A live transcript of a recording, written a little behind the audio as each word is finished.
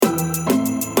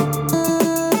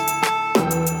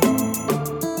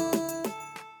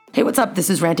What's up? This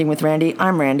is Ranting with Randy.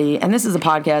 I'm Randy, and this is a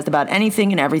podcast about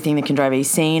anything and everything that can drive a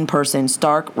sane person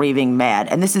stark raving mad.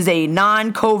 And this is a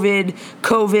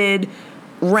non-COVID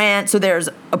rant, so there's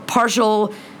a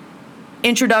partial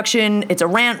introduction. It's a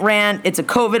rant. It's a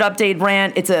COVID update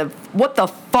rant. It's a what the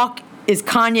fuck is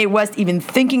Kanye West even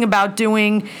thinking about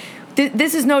doing?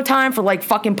 This is no time for like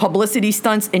fucking publicity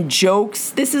stunts and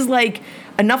jokes. This is like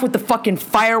enough with the fucking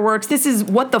fireworks. This is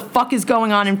what the fuck is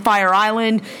going on in Fire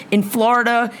Island, in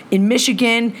Florida, in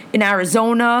Michigan, in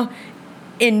Arizona,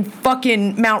 in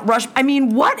fucking Mount Rush. I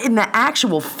mean, what in the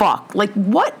actual fuck? Like,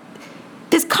 what?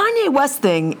 This Kanye West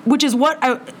thing, which is what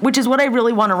I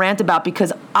really want to rant about,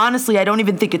 because honestly, I don't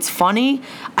even think it's funny.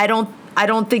 I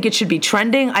don't think it should be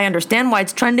trending. I understand why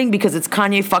it's trending, because it's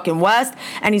Kanye fucking West,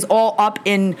 and he's all up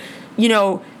in, you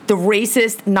know, the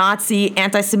racist, Nazi,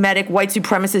 anti-Semitic, white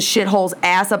supremacist shithole's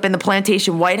ass up in the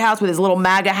Plantation White House with his little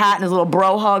MAGA hat and his little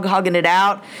bro hug, hugging it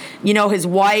out. You know, his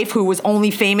wife, who was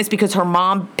only famous because her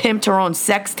mom pimped her own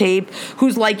sex tape,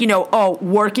 who's like, you know,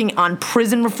 working on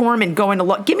prison reform and going to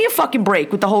law. Give me a fucking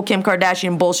break with the whole Kim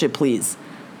Kardashian bullshit, please.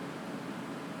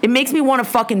 It makes me want to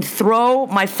fucking throw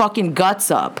my fucking guts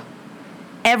up.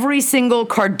 Every single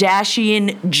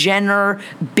Kardashian, Jenner,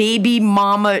 baby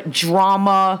mama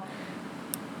drama,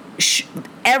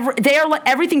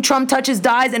 everything Trump touches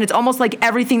dies, and it's almost like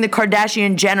everything the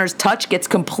Kardashian Jenners touch gets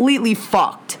completely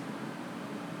fucked.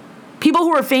 People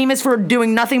who are famous for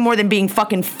doing nothing more than being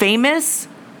fucking famous,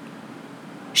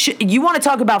 you want to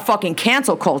talk about fucking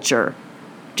cancel culture.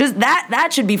 Just that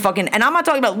should be fucking, and I'm not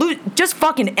talking about, just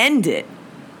fucking end it.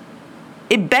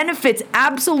 It benefits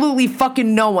absolutely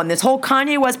fucking no one. This whole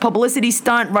Kanye West publicity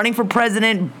stunt, running for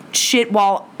president shit,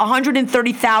 while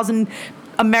 130,000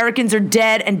 Americans are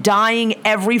dead and dying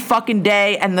every fucking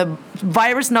day, and the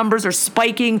virus numbers are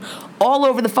spiking all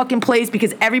over the fucking place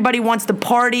because everybody wants to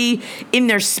party in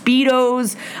their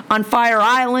Speedos on Fire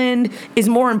Island, is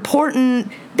more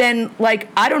important than, like,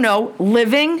 I don't know,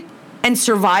 living and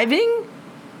surviving?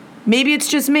 Maybe it's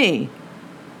just me.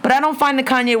 But I don't find the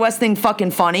Kanye West thing fucking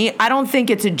funny. I don't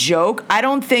think it's a joke. I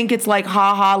don't think it's like,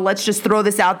 haha, let's just throw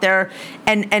this out there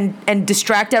and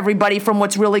distract everybody from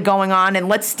what's really going on, and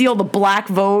let's steal the black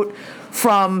vote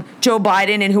from Joe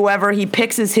Biden and whoever he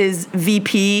picks as his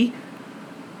VP.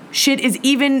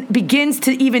 Shit begins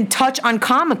to even touch on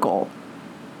comical.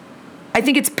 I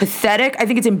think it's pathetic. I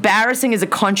think it's embarrassing as a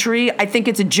country. I think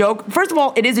it's a joke. First of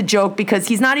all, it is a joke because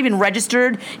he's not even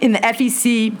registered in the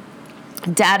FEC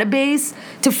database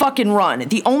to fucking run.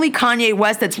 The only Kanye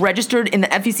West that's registered in the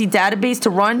FEC database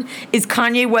to run is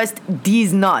Kanye West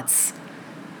D's nuts.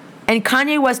 And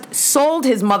Kanye West sold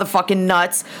his motherfucking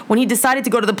nuts when he decided to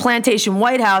go to the Plantation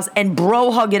White House and bro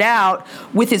hug it out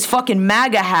with his fucking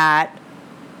MAGA hat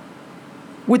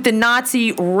with the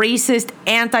Nazi, racist,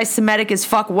 anti-Semitic as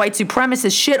fuck white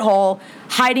supremacist shithole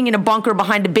hiding in a bunker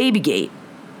behind a baby gate.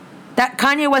 That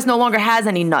Kanye West no longer has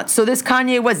any nuts. So this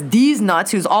Kanye West D's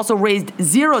nuts, who's also raised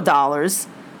 $0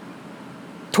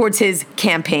 towards his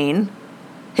campaign,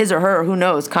 his or her, who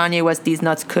knows? Kanye West D's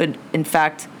nuts could, in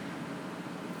fact,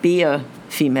 be a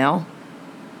female.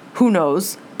 Who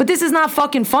knows? But this is not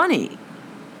fucking funny.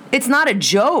 It's not a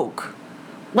joke.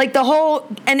 Like the whole,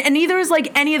 and neither is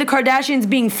like any of the Kardashians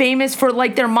being famous for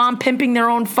like their mom pimping their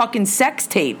own fucking sex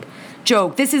tape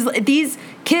joke. These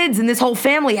kids and this whole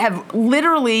family have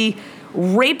literally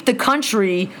raped the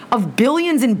country of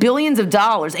billions and billions of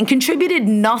dollars and contributed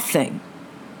nothing.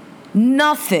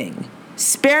 Nothing.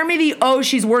 Spare me the,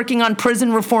 she's working on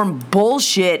prison reform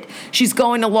bullshit. She's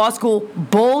going to law school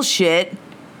bullshit.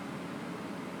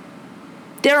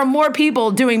 There are more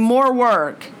people doing more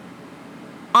work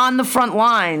on the front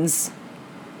lines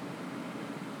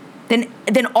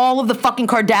than all of the fucking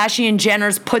Kardashian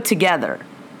Jenners put together.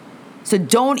 So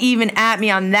don't even at me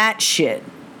on that shit.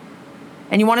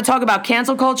 And you want to talk about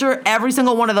cancel culture? Every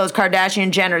single one of those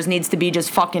Kardashian Jenners needs to be just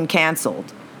fucking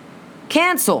canceled.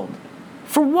 Canceled.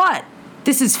 For what?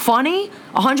 This is funny?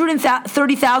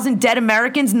 130,000 dead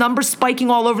Americans, numbers spiking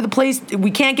all over the place.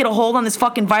 We can't get a hold on this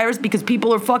fucking virus because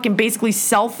people are fucking basically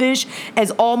selfish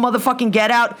as all motherfucking get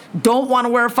out, don't want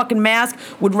to wear a fucking mask,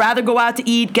 would rather go out to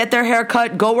eat, get their hair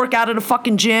cut, go work out at a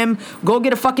fucking gym, go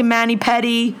get a fucking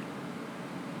mani-pedi,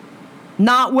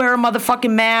 not wear a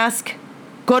motherfucking mask,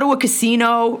 go to a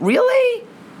casino. Really?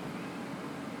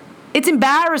 It's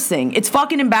embarrassing. It's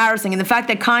fucking embarrassing. And the fact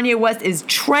that Kanye West is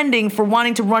trending for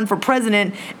wanting to run for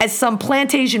president as some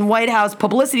Plantation White House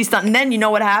publicity stunt. And then you know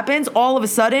what happens? All of a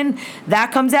sudden,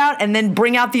 that comes out, and then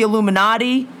bring out the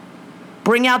Illuminati,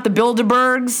 bring out the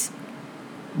Bilderbergs,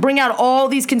 bring out all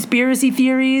these conspiracy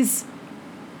theories.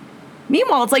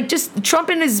 Meanwhile, it's like just Trump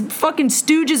and his fucking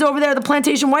stooges over there at the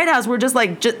Plantation White House were just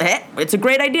like, it's a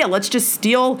great idea. Let's just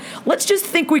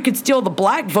think we could steal the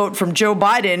black vote from Joe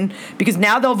Biden because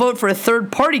now they'll vote for a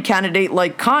third party candidate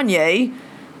like Kanye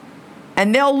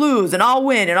and they'll lose and I'll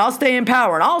win and I'll stay in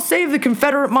power and I'll save the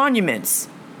Confederate monuments.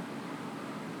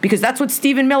 Because that's what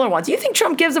Stephen Miller wants. You think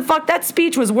Trump gives a fuck? That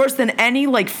speech was worse than any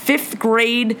like 5th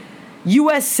grade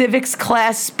U.S. civics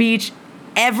class speech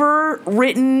ever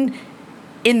written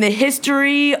in the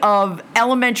history of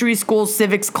elementary school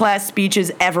civics class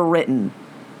speeches ever written.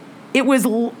 It was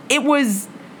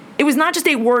not just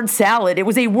a word salad. It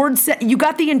was a you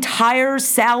got the entire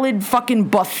salad fucking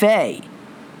buffet.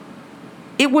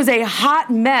 It was a hot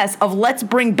mess of let's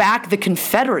bring back the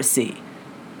Confederacy.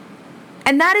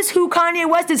 And that is who Kanye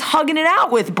West is hugging it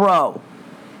out with, bro.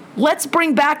 Let's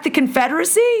bring back the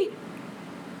Confederacy?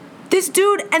 This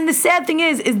dude, and the sad thing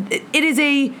is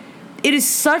it is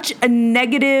such a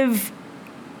negative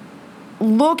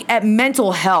look at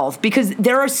mental health because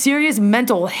there are serious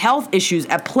mental health issues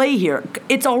at play here.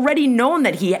 It's already known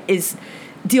that he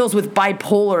deals with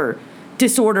bipolar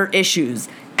disorder issues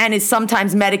and is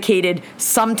sometimes medicated,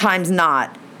 sometimes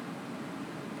not.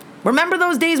 Remember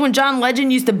those days when John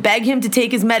Legend used to beg him to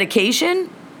take his medication?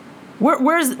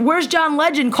 Where's John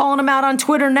Legend calling him out on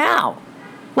Twitter now?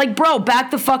 Like, bro,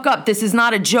 back the fuck up. This is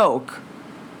not a joke.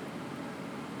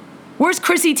 Where's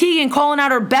Chrissy Teigen calling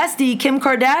out her bestie, Kim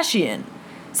Kardashian?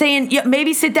 Saying, yeah,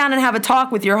 maybe sit down and have a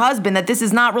talk with your husband that this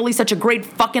is not really such a great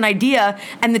fucking idea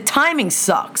and the timing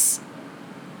sucks.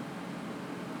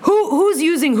 Who's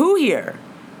using who here?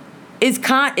 Is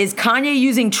Kanye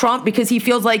using Trump because he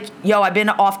feels like, yo, I've been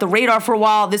off the radar for a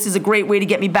while. This is a great way to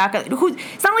get me back.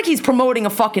 It's not like he's promoting a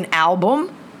fucking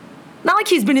album. Not like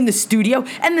he's been in the studio.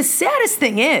 And the saddest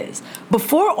thing is,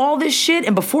 before all this shit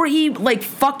and before he like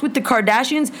fucked with the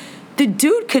Kardashians, the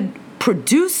dude could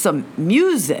produce some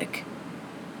music.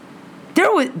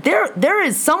 There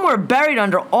is somewhere buried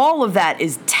under all of that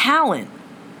is talent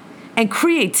and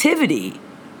creativity.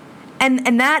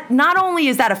 And that not only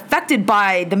is that affected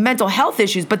by the mental health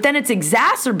issues, but then it's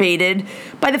exacerbated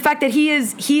by the fact that he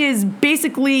is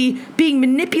basically being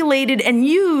manipulated and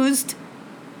used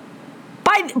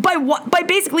by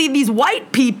basically these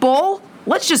white people.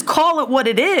 Let's just call it what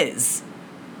it is.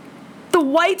 The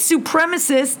white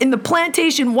supremacists in the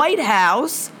Plantation White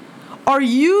House are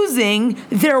using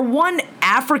their one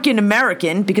African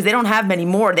American, because they don't have many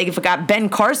more. They forgot Ben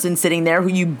Carson sitting there, who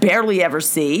you barely ever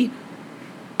see.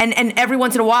 And every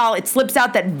once in a while, it slips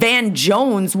out that Van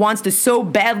Jones wants to so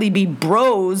badly be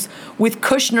bros with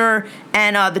Kushner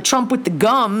and the Trump with the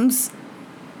gums.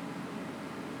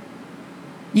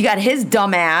 You got his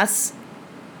dumb ass.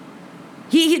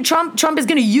 Trump is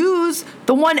going to use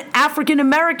the one African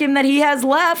American that he has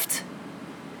left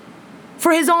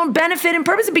for his own benefit and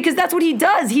purposes, because that's what he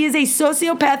does. He is a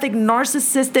sociopathic,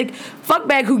 narcissistic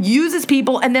fuckbag who uses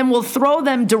people and then will throw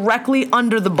them directly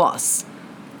under the bus.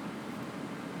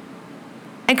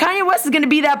 And Kanye West is going to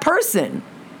be that person.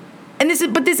 And this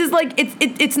is like,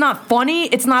 it's not funny.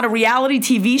 It's not a reality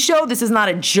TV show. This is not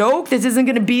a joke. This isn't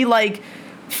going to be like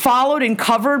followed and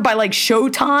covered by like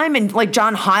Showtime and like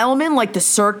John Heilman, like the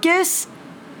circus.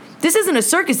 This isn't a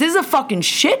circus. This is a fucking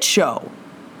shit show.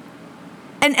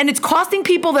 And it's costing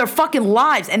people their fucking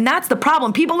lives. And that's the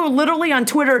problem. People are literally on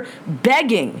Twitter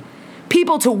begging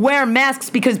people to wear masks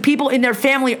because people in their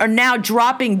family are now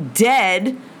dropping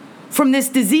dead from this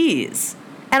disease.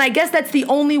 And I guess that's the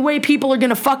only way people are going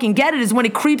to fucking get it, is when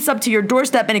it creeps up to your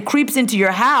doorstep and it creeps into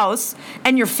your house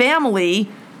and your family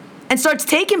and starts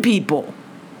taking people.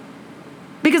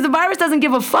 Because the virus doesn't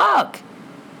give a fuck.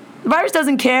 The virus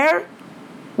doesn't care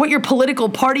what your political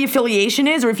party affiliation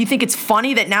is, or if you think it's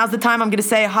funny that now's the time I'm going to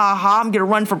say, ha ha, I'm going to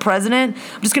run for president.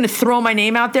 I'm just going to throw my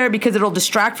name out there because it'll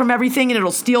distract from everything and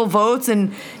it'll steal votes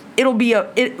and it'll be a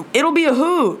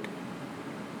hoot.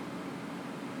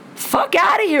 Fuck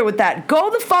out of here with that.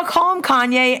 Go the fuck home,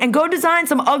 Kanye, and go design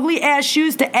some ugly ass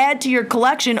shoes to add to your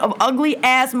collection of ugly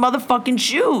ass motherfucking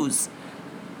shoes.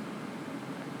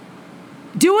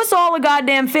 Do us all a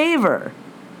goddamn favor.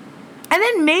 And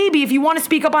then maybe if you want to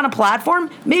speak up on a platform,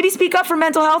 maybe speak up for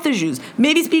mental health issues.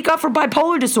 Maybe speak up for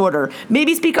bipolar disorder.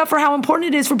 Maybe speak up for how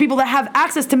important it is for people to have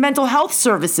access to mental health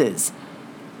services.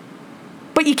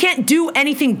 But you can't do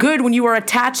anything good when you are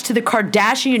attached to the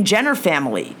Kardashian-Jenner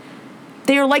family.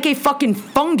 They are like a fucking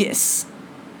fungus.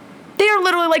 They are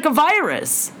literally like a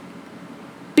virus.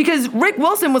 Because Rick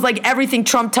Wilson was like, everything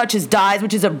Trump touches dies,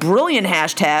 which is a brilliant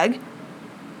hashtag.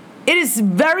 It is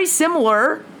very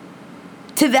similar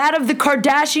to that of the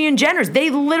Kardashian-Jenners. They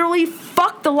literally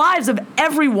fuck the lives of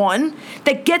everyone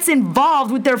that gets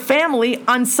involved with their family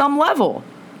on some level.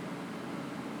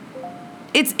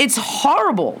 It's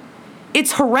horrible.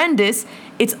 It's horrendous.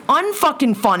 It's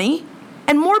unfucking funny.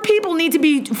 And more people need to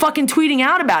be fucking tweeting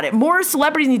out about it. More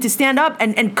celebrities need to stand up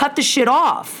and cut the shit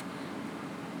off.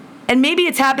 And maybe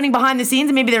it's happening behind the scenes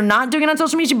and maybe they're not doing it on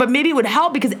social media, but maybe it would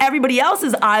help because everybody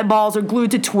else's eyeballs are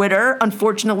glued to Twitter,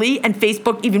 unfortunately, and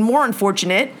Facebook, even more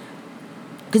unfortunate.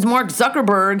 Because Mark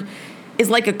Zuckerberg is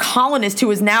like a colonist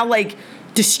who is now like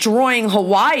destroying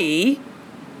Hawaii.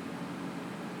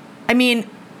 I mean,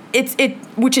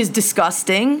 which is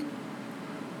disgusting.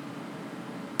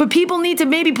 But people need to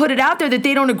maybe put it out there that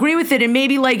they don't agree with it and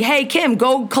maybe like, hey, Kim,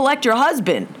 go collect your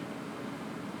husband.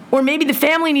 Or maybe the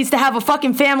family needs to have a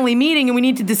fucking family meeting and we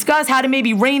need to discuss how to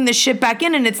maybe rein this shit back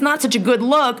in, and it's not such a good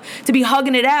look to be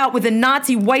hugging it out with a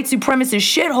Nazi white supremacist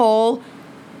shithole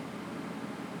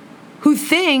who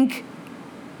think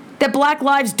that black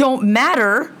lives don't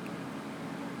matter,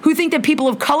 who think that people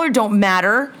of color don't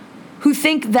matter, who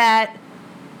think that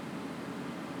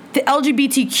the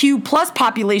LGBTQ plus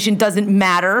population doesn't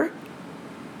matter,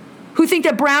 who think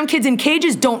that brown kids in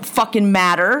cages don't fucking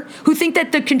matter, who think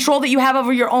that the control that you have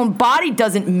over your own body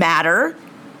doesn't matter.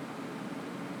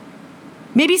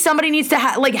 Maybe somebody needs to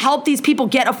help these people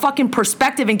get a fucking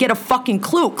perspective and get a fucking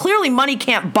clue. Clearly money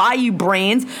can't buy you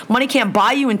brains, money can't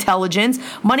buy you intelligence,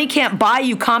 money can't buy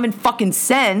you common fucking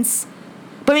sense.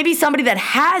 But maybe somebody that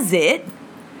has it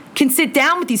can sit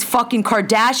down with these fucking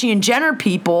Kardashian Jenner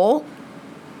people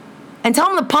and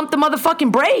tell them to pump the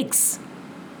motherfucking brakes.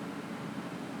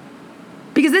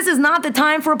 Because this is not the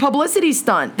time for a publicity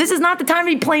stunt. This is not the time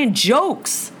to be playing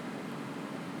jokes.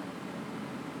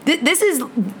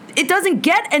 It doesn't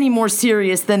get any more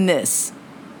serious than this.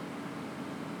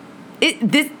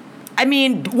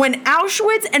 When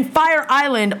Auschwitz and Fire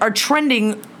Island are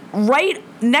trending right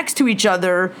next to each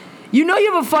other, you know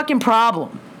you have a fucking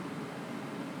problem.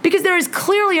 Because there is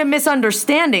clearly a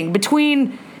misunderstanding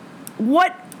between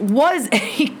what was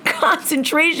a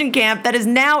concentration camp that is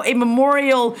now a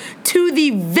memorial to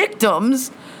the victims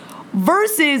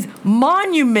versus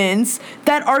monuments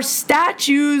that are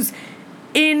statues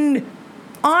in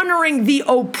honoring the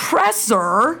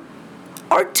oppressor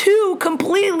are two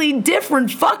completely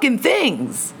different fucking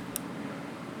things.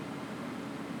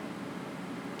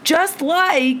 Just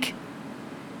like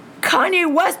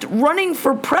Kanye West running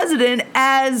for president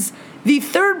as the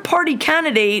third-party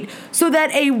candidate so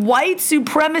that a white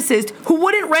supremacist who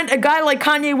wouldn't rent a guy like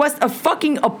Kanye West a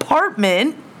fucking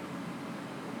apartment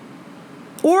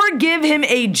or give him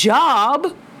a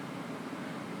job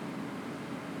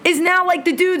is now like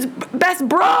the dude's best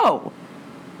bro.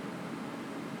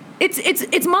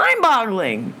 It's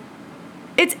mind-boggling.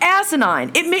 It's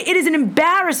asinine. It is an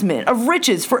embarrassment of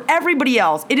riches for everybody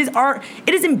else. It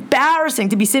is embarrassing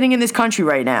to be sitting in this country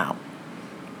right now.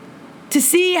 To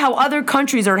see how other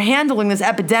countries are handling this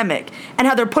epidemic and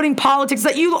how they're putting politics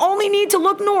that you only need to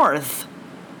look north.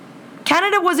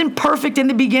 Canada wasn't perfect in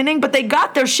the beginning, but they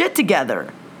got their shit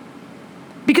together.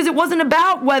 Because it wasn't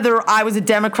about whether I was a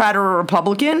Democrat or a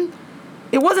Republican.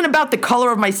 It wasn't about the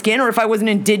color of my skin or if I was an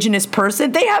indigenous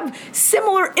person. They have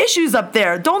similar issues up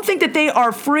there. Don't think that they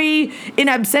are free in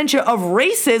absentia of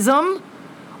racism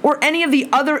or any of the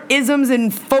other isms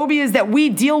and phobias that we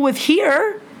deal with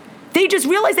here. They just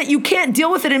realize that you can't deal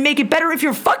with it and make it better if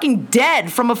you're fucking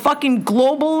dead from a fucking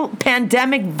global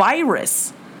pandemic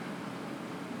virus.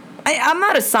 I'm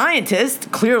not a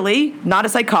scientist, clearly, not a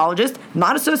psychologist,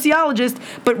 not a sociologist,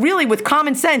 but really with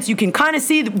common sense, you can kind of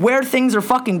see where things are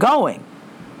fucking going.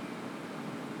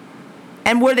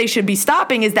 And where they should be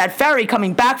stopping is that ferry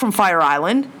coming back from Fire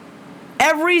Island.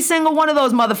 Every single one of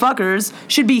those motherfuckers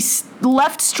should be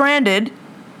left stranded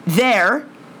there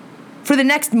for the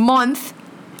next month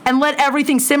and let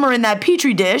everything simmer in that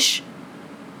petri dish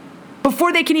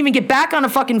before they can even get back on a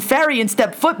fucking ferry and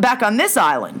step foot back on this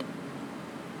island.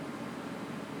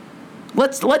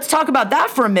 Let's talk about that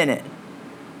for a minute.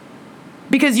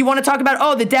 Because you want to talk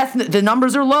about, the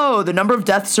numbers are low, the number of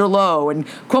deaths are low, and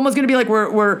Cuomo's going to be like,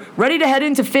 we're ready to head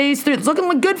into phase 3. It's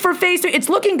looking good for phase 3. It's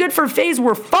looking good for phase.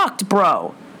 We're fucked,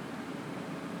 bro.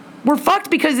 We're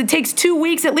fucked because it takes 2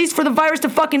 weeks at least for the virus to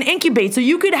fucking incubate. So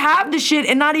you could have the shit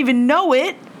and not even know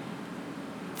it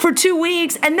for 2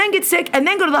 weeks and then get sick and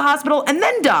then go to the hospital and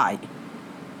then die.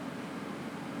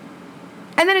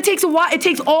 And then it takes a while. It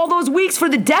takes all those weeks for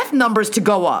the death numbers to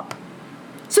go up.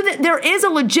 So that there is a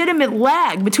legitimate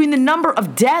lag between the number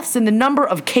of deaths and the number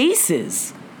of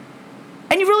cases.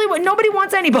 And nobody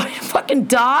wants anybody to fucking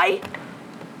die.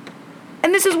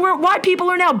 And this is why people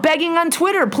are now begging on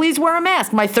Twitter, please wear a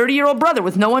mask. My 30-year-old brother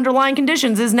with no underlying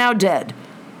conditions is now dead.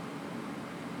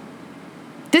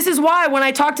 This is why when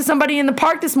I talked to somebody in the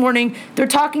park this morning, they're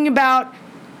talking about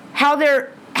how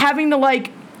they're having to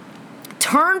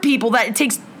turn people, that it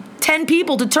takes 10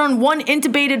 people to turn one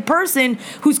intubated person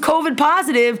who's COVID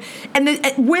positive, and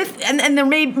there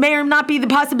may or not be the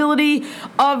possibility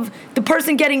of the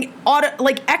person getting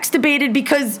extubated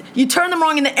because you turn them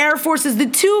wrong and the air forces the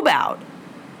tube out.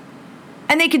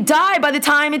 And they could die by the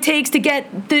time it takes to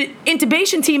get the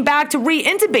intubation team back to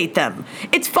re-intubate them.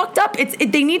 It's fucked up.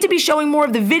 They need to be showing more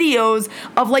of the videos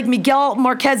of like Miguel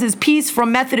Marquez's piece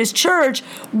from Methodist Church,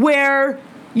 where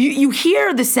you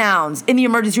hear the sounds in the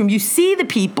emergency room. You see the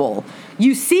people.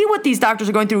 You see what these doctors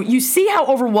are going through. You see how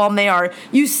overwhelmed they are.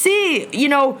 You see,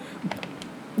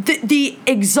 the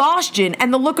exhaustion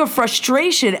and the look of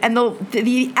frustration and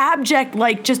the abject,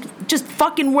 like, just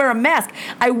fucking wear a mask.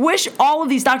 I wish all of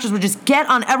these doctors would just get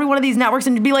on every one of these networks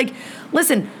and be like,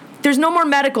 listen, there's no more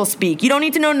medical speak. You don't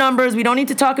need to know numbers. We don't need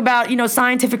to talk about,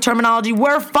 scientific terminology.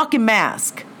 Wear a fucking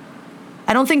mask.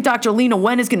 I don't think Dr. Lena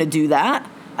Wen is going to do that.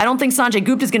 I don't think Sanjay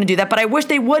Gupta is going to do that, but I wish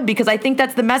they would, because I think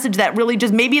that's the message that really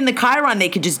just, maybe in the Chiron they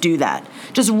could just do that.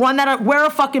 Just run that out. Wear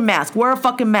a fucking mask. Wear a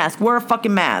fucking mask. Wear a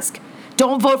fucking mask.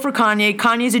 Don't vote for Kanye.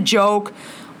 Kanye's a joke.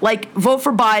 Like, vote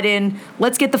for Biden.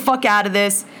 Let's get the fuck out of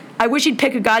this. I wish he'd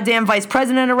pick a goddamn vice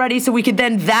president already, so we could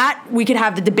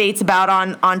have the debates about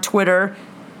on Twitter.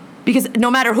 Because no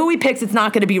matter who he picks, it's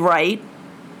not going to be right.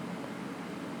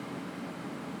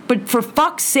 But for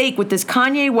fuck's sake, with this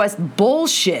Kanye West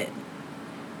bullshit,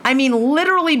 I mean,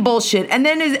 literally bullshit. And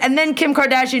then Kim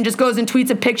Kardashian just goes and tweets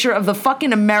a picture of the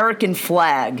fucking American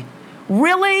flag.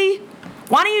 Really?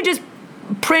 Why don't you just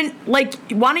why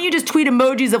don't you just tweet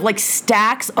emojis of, like,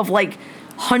 stacks of, like,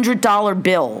 $100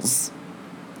 bills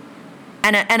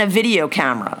and a video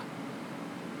camera?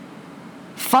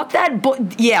 Fuck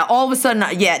that. Yeah, all of a sudden,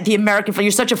 the American flag.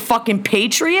 You're such a fucking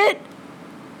patriot?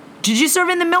 Did you serve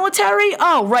in the military?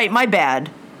 Oh, right, my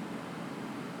bad.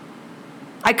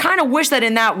 I kind of wish that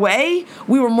in that way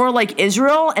we were more like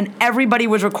Israel and everybody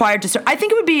was required to serve. I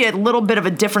think it would be a little bit of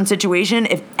a different situation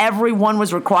if everyone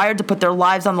was required to put their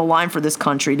lives on the line for this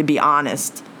country, to be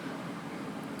honest.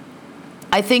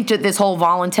 I think that this whole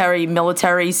voluntary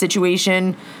military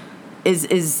situation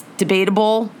is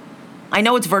debatable. I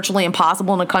know it's virtually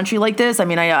impossible in a country like this. I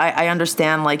mean, I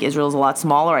understand, like, Israel's a lot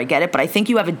smaller. I get it. But I think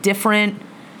you have a different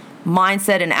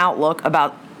mindset and outlook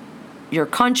about your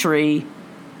country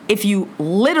if you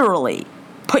literally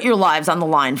put your lives on the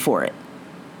line for it.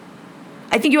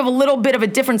 I think you have a little bit of a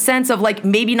different sense of, like,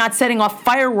 maybe not setting off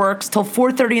fireworks till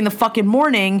 4:30 in the fucking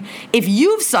morning if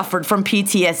you've suffered from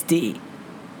PTSD,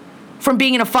 from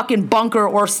being in a fucking bunker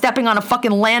or stepping on a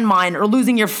fucking landmine or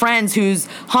losing your friends whose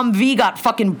Humvee got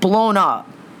fucking blown up.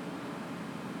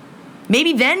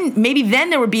 Maybe then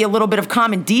there would be a little bit of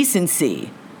common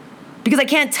decency. Because I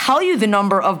can't tell you the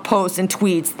number of posts and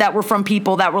tweets that were from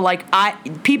people that were like,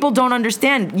 people don't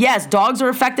understand. Yes, dogs are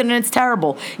affected and it's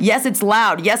terrible. Yes, it's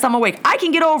loud. Yes, I'm awake. I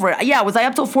can get over it. Yeah, was I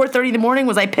up till 4:30 in the morning?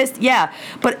 Was I pissed? Yeah.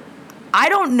 But I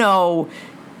don't know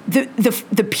the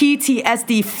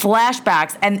PTSD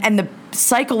flashbacks and the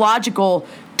psychological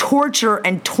torture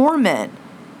and torment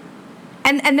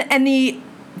and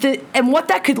what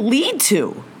that could lead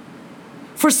to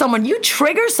for someone. You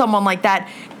trigger someone like that,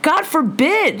 God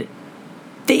forbid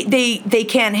they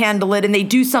can't handle it and they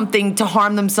do something to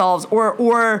harm themselves,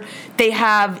 or they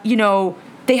have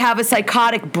a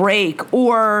psychotic break,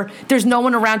 or there's no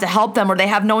one around to help them, or they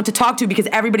have no one to talk to because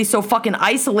everybody's so fucking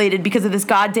isolated because of this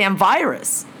goddamn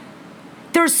virus.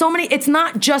 There are so many. It's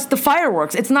not just the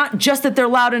fireworks. It's not just that they're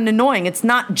loud and annoying. It's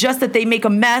not just that they make a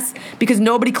mess because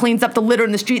nobody cleans up the litter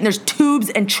in the street and there's tubes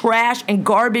and trash and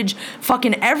garbage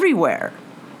fucking everywhere.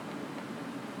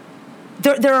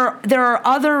 There are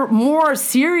other more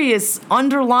serious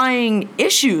underlying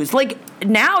issues. Like,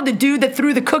 now the dude that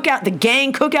threw the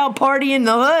gang cookout party in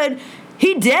the hood,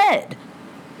 he dead.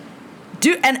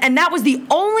 Dude, and that was the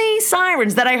only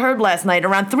sirens that I heard last night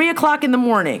around 3 o'clock in the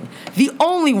morning. The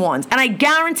only ones. And I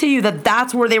guarantee you that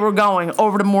that's where they were going,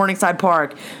 over to Morningside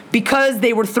Park, because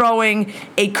they were throwing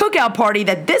a cookout party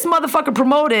that this motherfucker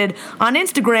promoted on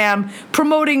Instagram,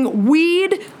 promoting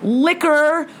weed,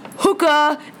 liquor,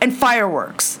 hookah, and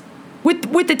fireworks.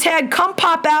 With the tag, come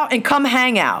pop out and come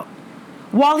hang out.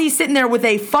 While he's sitting there with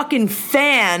a fucking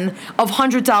fan of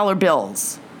 $100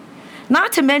 bills.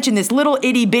 Not to mention this little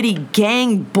itty-bitty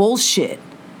gang bullshit.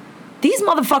 These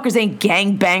motherfuckers ain't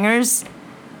gang bangers.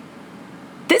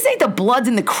 This ain't the Bloods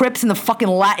and the Crips and the fucking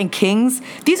Latin Kings.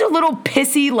 These are little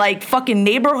pissy, like, fucking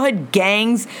neighborhood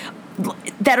gangs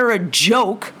that are a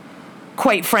joke,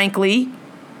 quite frankly.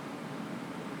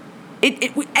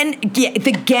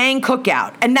 The gang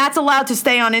cookout. And that's allowed to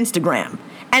stay on Instagram.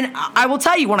 And I will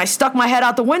tell you, when I stuck my head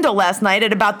out the window last night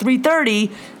at about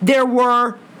 3:30, there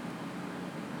were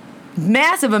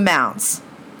massive amounts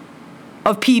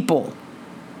of people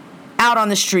out on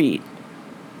the street.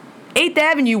 8th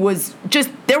Avenue was just,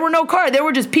 there were no cars. There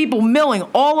were just people milling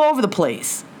all over the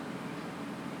place.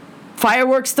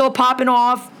 Fireworks still popping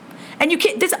off. And you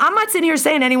can't, I'm not sitting here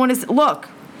saying anyone is, look,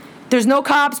 there's no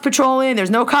cops patrolling. There's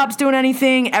no cops doing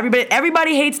anything.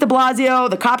 Everybody hates de Blasio.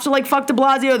 The cops are like, fuck de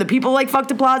Blasio. The people are like, fuck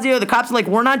de Blasio. The cops are like,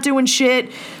 we're not doing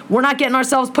shit. We're not getting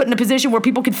ourselves put in a position where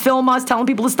people could film us, telling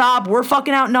people to stop. We're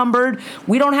fucking outnumbered.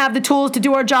 We don't have the tools to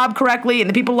do our job correctly. And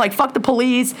the people are like, fuck the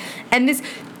police. And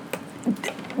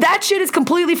that shit is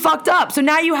completely fucked up. So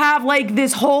now you have like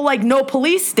this whole like no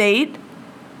police state.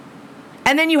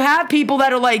 And then you have people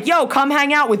that are like, yo, come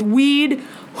hang out with weed,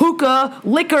 hookah,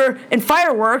 liquor, and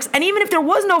fireworks. And even if there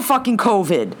was no fucking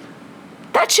COVID,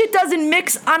 that shit doesn't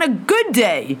mix on a good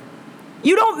day.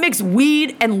 You don't mix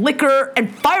weed and liquor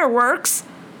and fireworks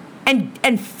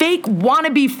and fake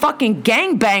wannabe fucking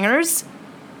gangbangers.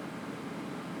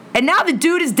 And now the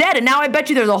dude is dead. And now I bet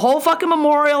you there's a whole fucking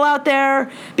memorial out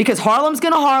there because Harlem's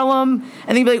gonna Harlem.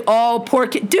 And they'll be like, oh, poor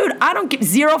kid. Dude, I don't give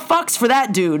zero fucks for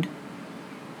that dude.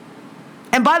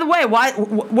 And by the way,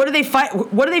 what are they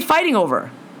fighting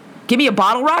over? Give me a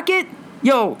bottle rocket?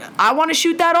 Yo, I want to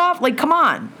shoot that off? Like, come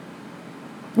on.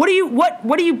 What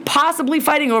are you possibly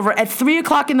fighting over at 3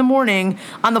 o'clock in the morning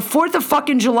on the 4th of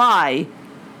fucking July?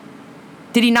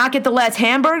 Did he not get the last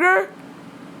hamburger?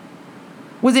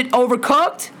 Was it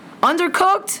overcooked?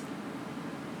 Undercooked?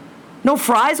 No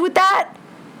fries with that?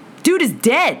 Dude is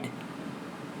dead.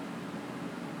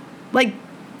 Like,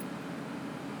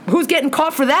 who's getting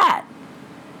caught for that?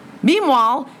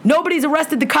 Meanwhile, nobody's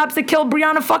arrested the cops that killed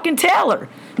Breonna fucking Taylor.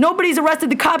 Nobody's arrested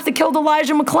the cops that killed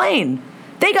Elijah McClain.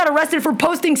 They got arrested for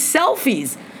posting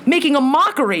selfies, making a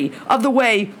mockery of the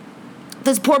way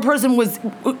this poor person was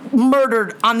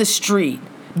murdered on the street,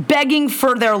 begging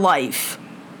for their life.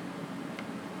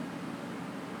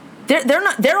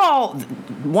 They're all,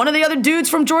 one of the other dudes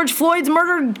from George Floyd's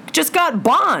murder just got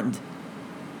bond.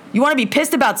 You want to be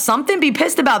pissed about something? Be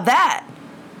pissed about that.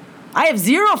 I have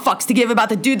zero fucks to give about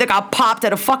the dude that got popped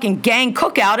at a fucking gang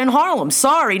cookout in Harlem.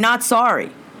 Sorry, not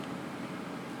sorry.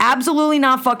 Absolutely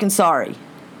not fucking sorry.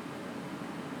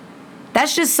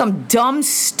 That's just some dumb,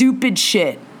 stupid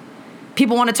shit.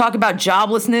 People want to talk about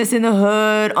joblessness in the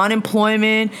hood,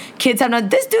 unemployment, kids have not.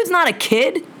 This dude's not a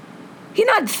kid. He's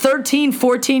not 13,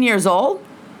 14 years old.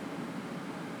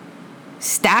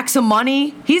 Stacks of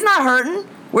money. He's not hurting.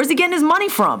 Where's he getting his money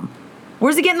from?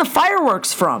 Where's he getting the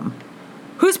fireworks from?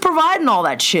 Who's providing all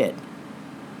that shit?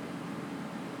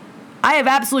 I have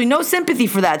absolutely no sympathy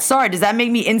for that. Sorry, does that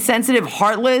make me insensitive,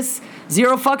 heartless,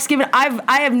 zero fucks given?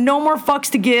 I have no more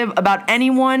fucks to give about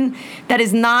anyone that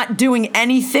is not doing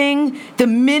anything,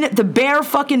 the bare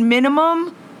fucking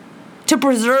minimum, to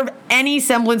preserve any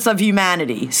semblance of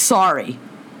humanity. Sorry.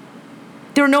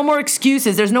 There are no more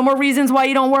excuses. There's no more reasons why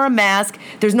you don't wear a mask.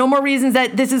 There's no more reasons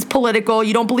that this is political.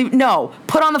 You don't believe. No,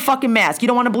 put on the fucking mask. You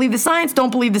don't want to believe the science? Don't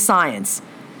believe the science.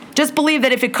 Just believe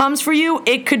that if it comes for you,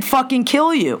 it could fucking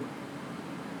kill you.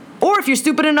 Or if you're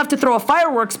stupid enough to throw a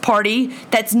fireworks party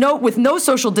that's with no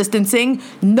social distancing,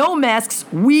 no masks,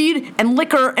 weed and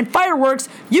liquor and fireworks,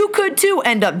 you could too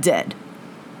end up dead.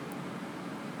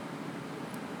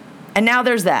 And now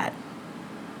there's that.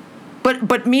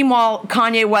 But meanwhile,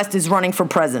 Kanye West is running for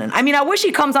president. I mean, I wish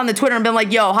he comes on the Twitter and been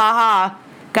like, yo, haha,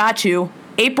 got you.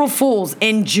 April Fools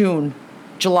in June.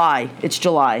 July. It's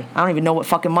July. I don't even know what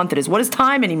fucking month it is. What is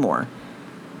time anymore?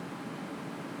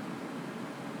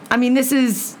 I mean,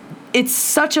 it's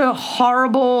such a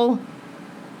horrible,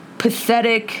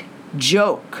 pathetic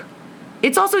joke.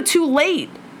 It's also too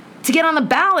late to get on the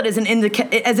ballot as an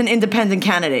independent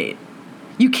candidate.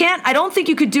 I don't think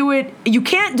you could do it. You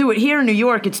can't do it here in New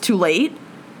York. It's too late.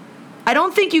 I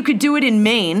don't think you could do it in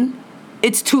Maine.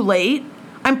 It's too late.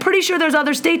 I'm pretty sure there's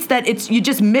other states that you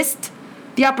just missed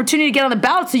the opportunity to get on the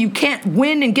ballot, so you can't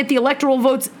win and get the electoral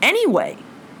votes anyway.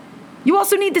 You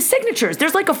also need the signatures.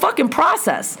 There's like a fucking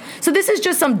process. So this is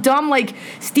just some dumb, like,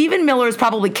 Stephen Miller is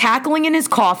probably cackling in his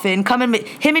coffin,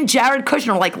 him and Jared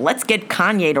Kushner are like, let's get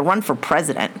Kanye to run for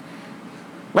president.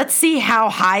 Let's see how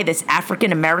high this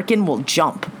African American will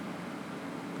jump.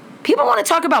 People want to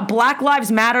talk about Black Lives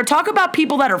Matter. Talk about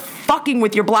people that are fucking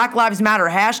with your Black Lives Matter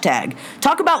hashtag.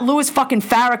 Talk about Louis fucking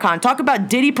Farrakhan. Talk about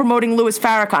Diddy promoting Louis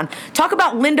Farrakhan. Talk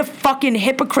about Linda fucking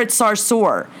Hypocrite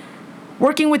Sarsour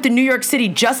working with the New York City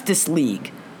Justice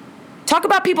League. Talk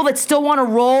about people that still want to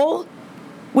roll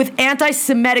with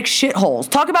anti-Semitic shitholes.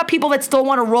 Talk about people that still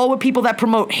want to roll with people that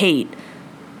promote hate.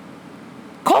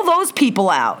 Call those people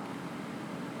out.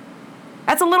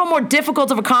 That's a little more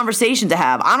difficult of a conversation to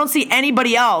have. I don't see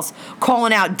anybody else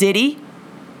calling out Diddy.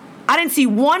 I didn't see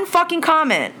one fucking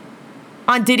comment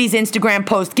on Diddy's Instagram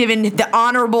post, giving the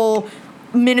Honorable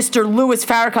Minister Louis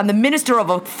Farrakhan, the minister of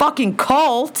a fucking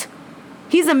cult.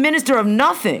 He's a minister of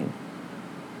nothing.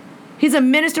 He's a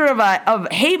minister of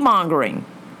hate-mongering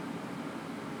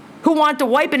who want to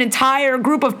wipe an entire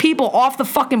group of people off the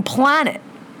fucking planet.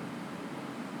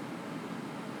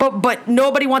 But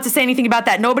nobody wants to say anything about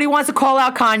that. Nobody wants to call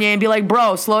out Kanye and be like,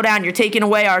 bro, slow down. You're taking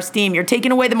away our steam. You're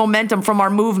taking away the momentum from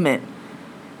our movement.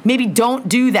 Maybe don't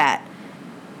do that.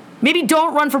 Maybe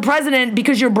don't run for president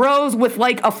because you're bros with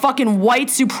like a fucking white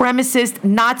supremacist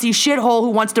Nazi shithole who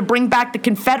wants to bring back the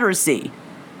Confederacy.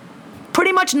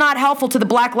 Pretty much not helpful to the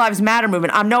Black Lives Matter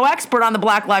movement. I'm no expert on the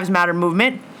Black Lives Matter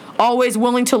movement. Always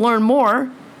willing to learn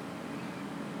more.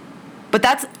 But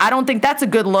I don't think that's a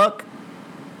good look.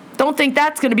 Don't think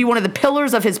that's going to be one of the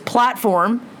pillars of his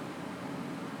platform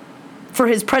for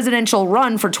his presidential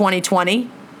run for 2020.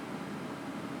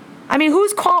 I mean, who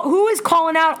is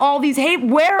calling out all these hate?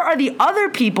 Where are the other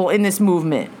people in this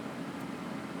movement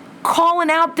calling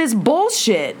out this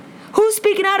bullshit? Who's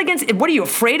speaking out against it? What are you,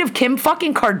 afraid of Kim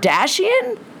fucking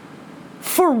Kardashian?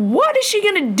 For what is she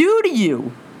going to do to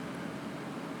you?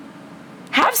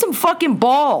 Have some fucking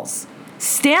balls.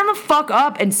 Stand the fuck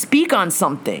up and speak on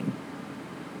something.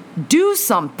 Do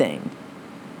something.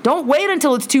 Don't wait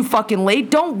until it's too fucking late.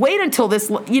 Don't wait until this,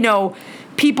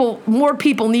 more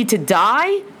people need to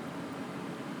die.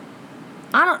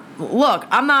 I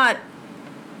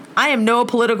am no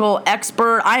political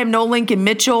expert. I am no Lincoln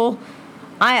Mitchell.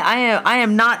 I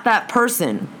am not that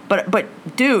person.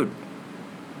 But dude,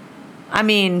 I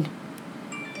mean,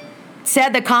 it's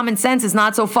sad that common sense is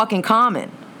not so fucking common.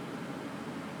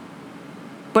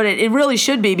 But it really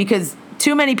should be, because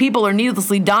too many people are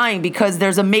needlessly dying because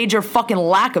there's a major fucking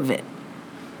lack of it.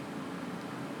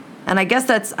 And I guess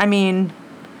that's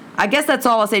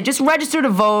all I'll say. Just register to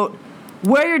vote.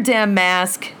 Wear your damn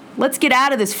mask. Let's get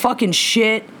out of this fucking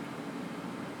shit.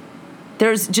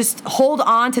 Just hold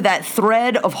on to that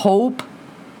thread of hope.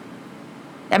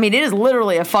 I mean, it is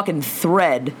literally a fucking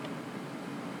thread.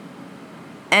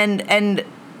 And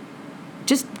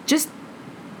just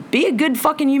be a good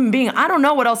fucking human being. I don't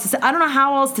know what else to say. I don't know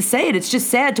how else to say it. It's just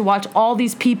sad to watch all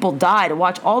these people die, to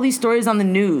watch all these stories on the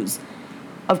news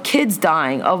of kids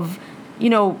dying, of,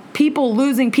 people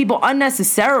losing people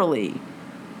unnecessarily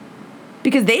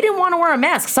because they didn't want to wear a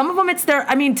mask. Some of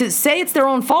them, to say it's their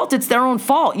own fault, it's their own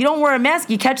fault. You don't wear a mask,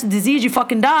 you catch the disease, you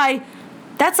fucking die.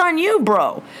 That's on you,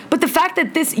 bro. But the fact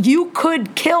that you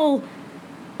could kill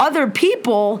other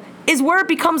people is where it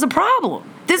becomes a problem.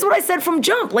 This is what I said from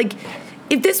jump. Like,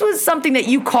 if this was something that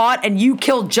you caught and you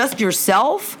killed just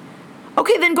yourself,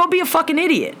 okay, then go be a fucking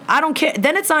idiot. I don't care.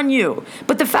 Then it's on you.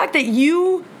 But the fact that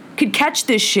you could catch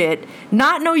this shit,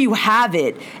 not know you have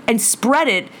it, and spread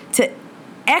it to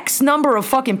X number of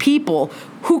fucking people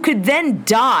who could then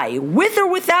die with or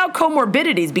without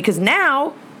comorbidities, because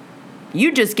now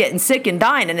you just getting sick and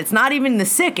dying, and it's not even the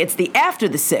sick, it's the after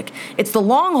the sick. It's the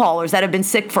long haulers that have been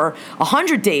sick for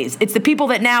 100 days. It's the people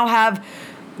that now have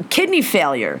kidney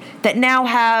failure, that now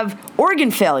have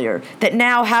organ failure, that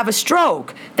now have a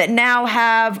stroke, that now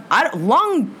have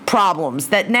lung problems,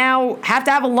 that now have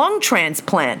to have a lung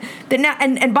transplant. That now,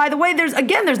 and by the way, there's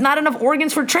not enough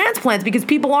organs for transplants because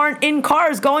people aren't in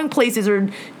cars going places or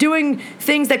doing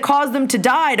things that cause them to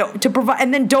die to provide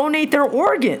and then donate their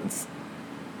organs,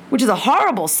 which is a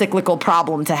horrible cyclical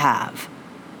problem to have.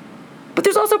 But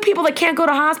there's also people that can't go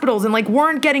to hospitals and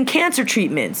weren't getting cancer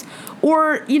treatments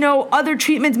or, other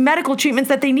treatments, medical treatments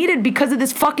that they needed because of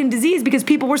this fucking disease, because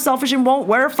people were selfish and won't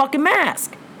wear a fucking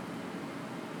mask.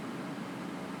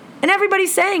 And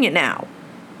everybody's saying it now.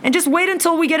 And just wait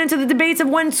until we get into the debates of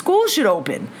when schools should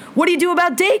open. What do you do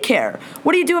about daycare?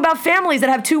 What do you do about families that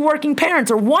have two working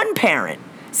parents or one parent?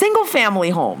 Single family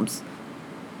homes.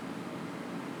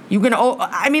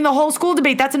 The whole school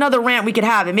debate, that's another rant we could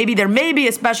have. And maybe there may be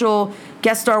a special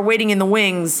guest star waiting in the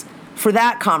wings for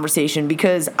that conversation,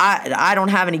 because I don't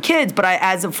have any kids, but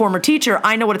as a former teacher,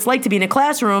 I know what it's like to be in a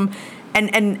classroom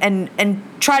and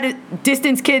try to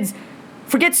distance kids,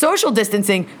 forget social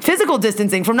distancing, physical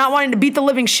distancing, from not wanting to beat the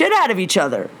living shit out of each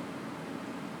other.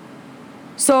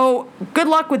 So good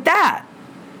luck with that.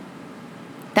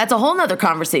 That's a whole nother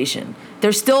conversation.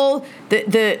 There's still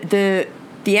the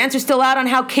answer's still out on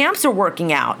how camps are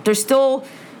working out. There's still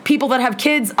people that have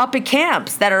kids up at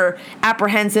camps that are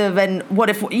apprehensive, and what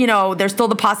if, there's still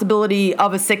the possibility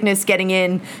of a sickness getting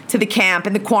in to the camp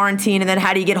and the quarantine, and then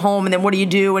how do you get home, and then what do you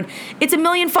do? And it's a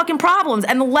million fucking problems.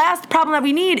 And the last problem that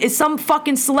we need is some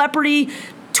fucking celebrity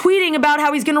tweeting about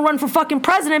how he's gonna run for fucking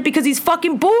president because he's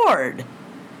fucking bored.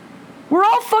 We're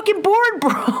all fucking bored,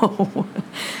 bro.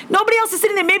 Nobody else is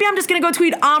sitting there. Maybe I'm just gonna go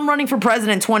tweet, I'm running for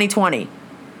president 2020.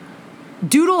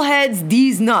 Doodleheads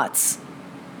these nuts.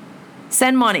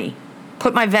 Send money.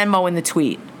 Put my Venmo in the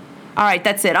tweet. All right,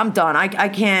 that's it. I'm done. I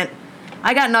can't.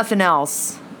 I got nothing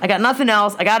else. I got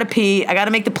to pee. I got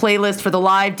to make the playlist for the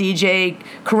live DJ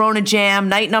Corona Jam,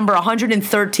 night number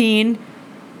 113.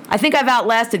 I think I've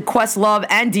outlasted Questlove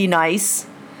and D-Nice.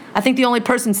 I think the only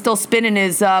person still spinning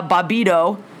is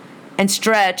Bobito and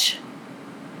Stretch.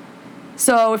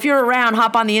 So if you're around,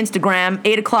 hop on the Instagram,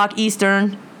 8 o'clock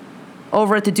Eastern,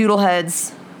 over at the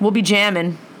Doodleheads. We'll be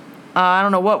jamming. I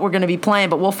don't know what we're going to be playing,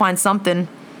 but we'll find something.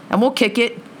 And we'll kick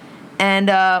it. And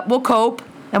we'll cope.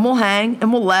 And we'll hang.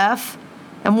 And we'll laugh.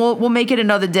 And we'll make it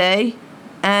another day.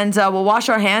 And we'll wash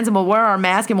our hands. And we'll wear our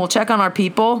mask. And we'll check on our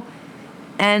people.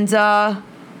 And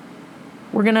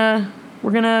we're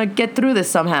gonna get through this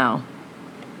somehow.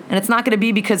 And it's not going to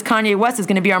be because Kanye West is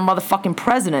going to be our motherfucking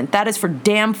president. That is for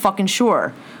damn fucking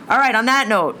sure. All right, on that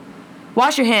note,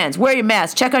 wash your hands, wear your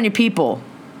mask, check on your people.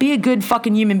 Be a good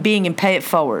fucking human being and pay it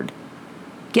forward.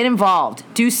 Get involved.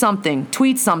 Do something.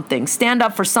 Tweet something. Stand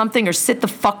up for something or sit the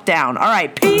fuck down. All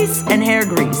right, peace and hair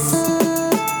grease.